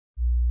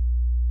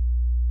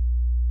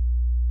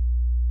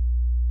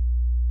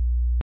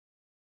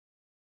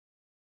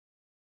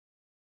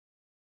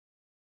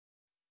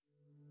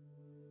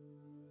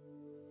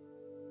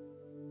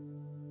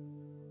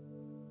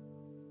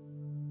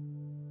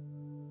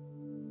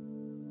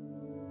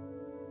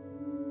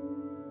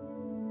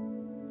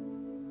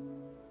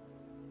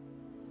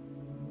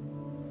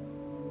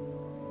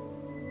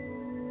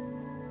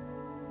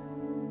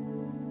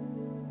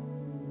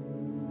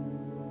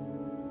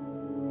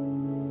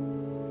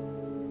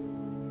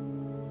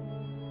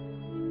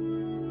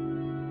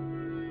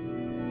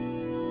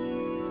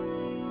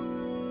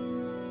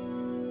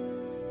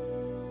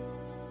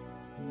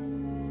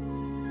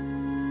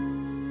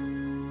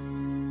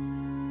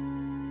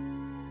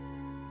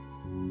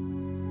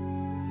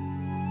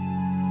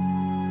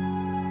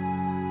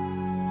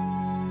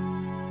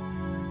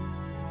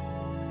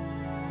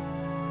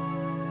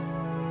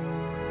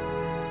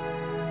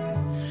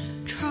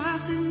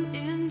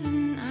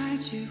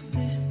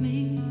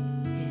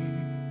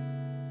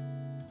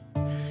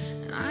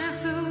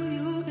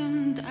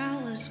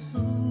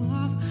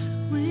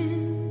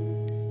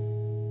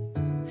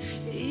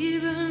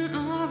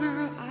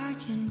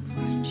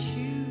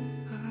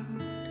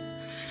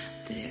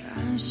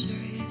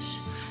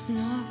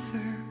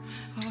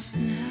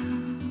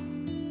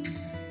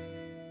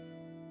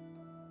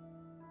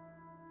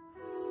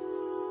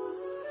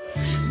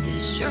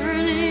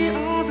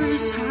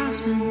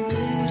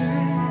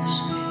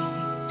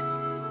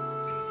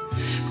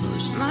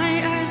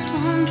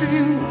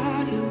dream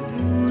what you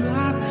would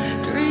have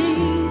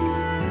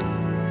dreamed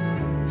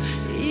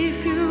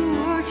if you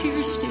were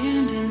here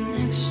standing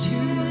next to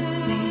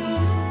me.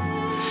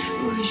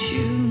 Would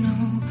you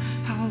know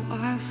how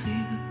I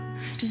feel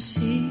to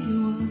see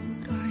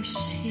what I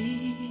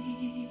see?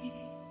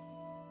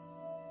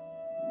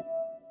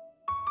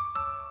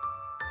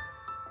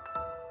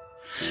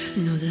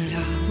 Know that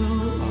I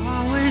will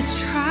always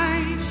try,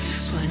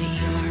 finding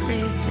your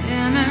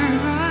rhythm and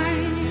right.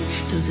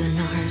 Through the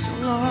night so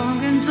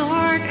long and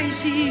dark, I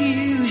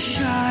see you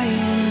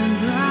shining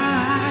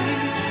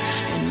bright.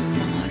 And no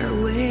matter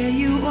where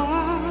you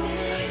are,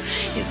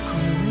 you've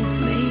come with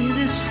me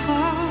this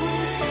far,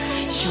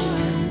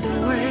 showing the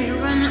way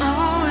when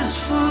all is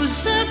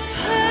falls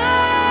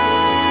apart.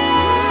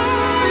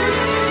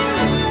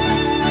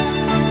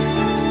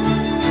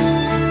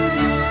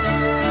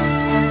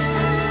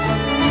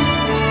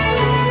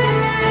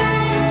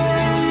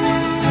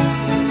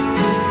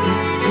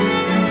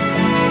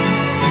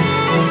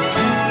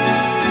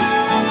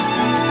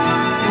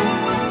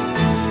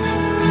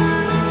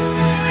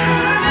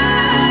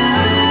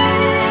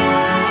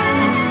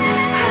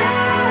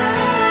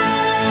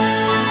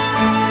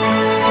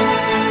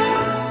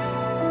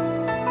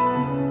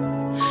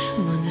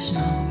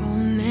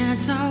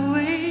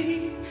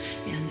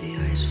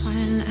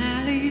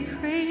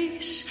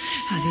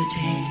 Have you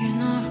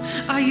taken off?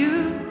 Are you